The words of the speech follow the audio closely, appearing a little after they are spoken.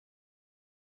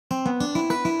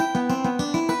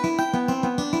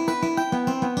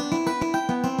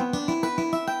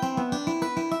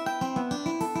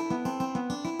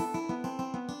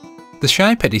The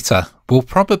shape editor will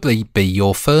probably be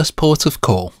your first port of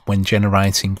call when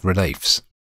generating reliefs.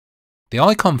 The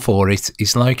icon for it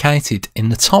is located in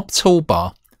the top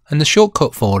toolbar and the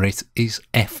shortcut for it is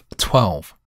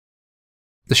F12.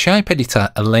 The shape editor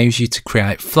allows you to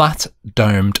create flat,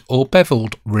 domed or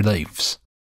beveled reliefs.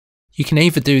 You can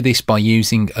either do this by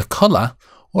using a colour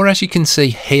or, as you can see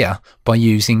here, by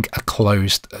using a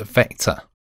closed vector.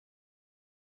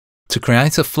 To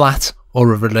create a flat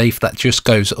or a relief that just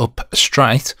goes up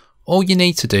straight, all you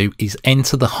need to do is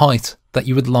enter the height that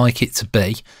you would like it to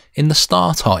be in the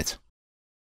start height.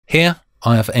 Here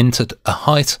I have entered a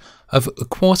height of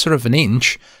 1/4 of an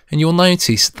inch and you'll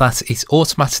notice that it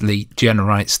automatically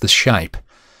generates the shape.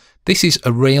 This is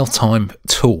a real-time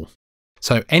tool,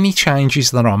 so any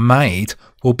changes that are made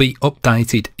will be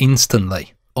updated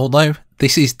instantly, although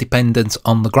this is dependent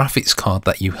on the graphics card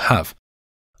that you have.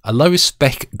 A lower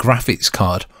spec graphics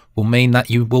card will mean that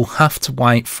you will have to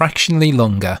wait fractionally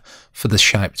longer for the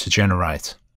shape to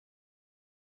generate.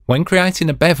 When creating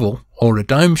a bevel or a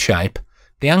dome shape,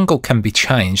 the angle can be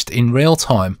changed in real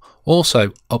time, also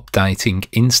updating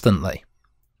instantly.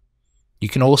 You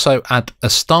can also add a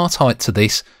start height to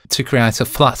this to create a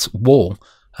flat wall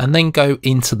and then go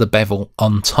into the bevel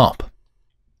on top.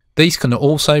 These can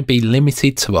also be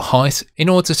limited to a height in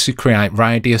order to create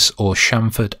radius or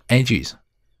chamfered edges.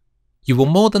 You will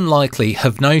more than likely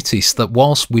have noticed that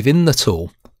whilst within the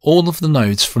tool, all of the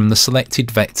nodes from the selected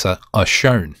vector are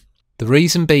shown. The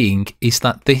reason being is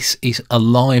that this is a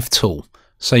live tool,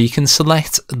 so you can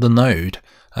select the node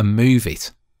and move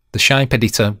it. The shape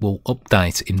editor will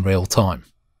update in real time.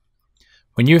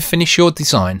 When you have finished your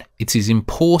design, it is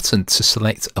important to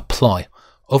select apply,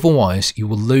 otherwise you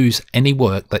will lose any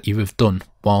work that you have done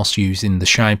whilst using the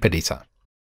shape editor.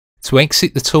 To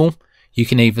exit the tool, you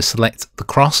can either select the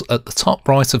cross at the top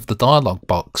right of the dialog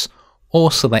box or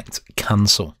select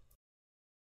cancel.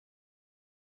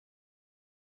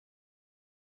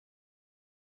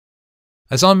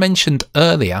 As I mentioned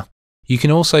earlier, you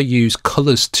can also use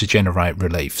colours to generate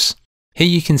reliefs. Here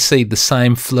you can see the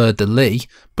same fleur-de-lis,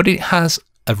 but it has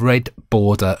a red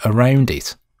border around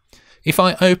it. If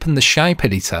I open the shape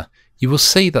editor, you will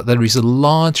see that there is a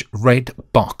large red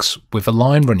box with a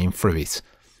line running through it.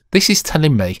 This is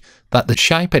telling me that the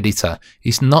shape editor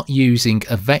is not using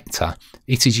a vector,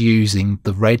 it is using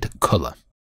the red colour.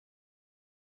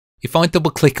 If I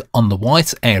double click on the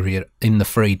white area in the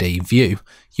 3D view,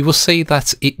 you will see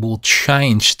that it will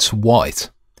change to white.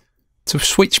 To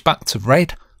switch back to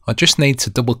red, I just need to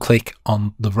double click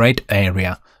on the red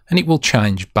area and it will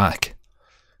change back.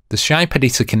 The shape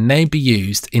editor can now be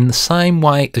used in the same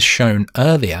way as shown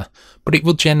earlier, but it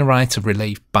will generate a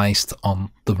relief based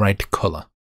on the red colour.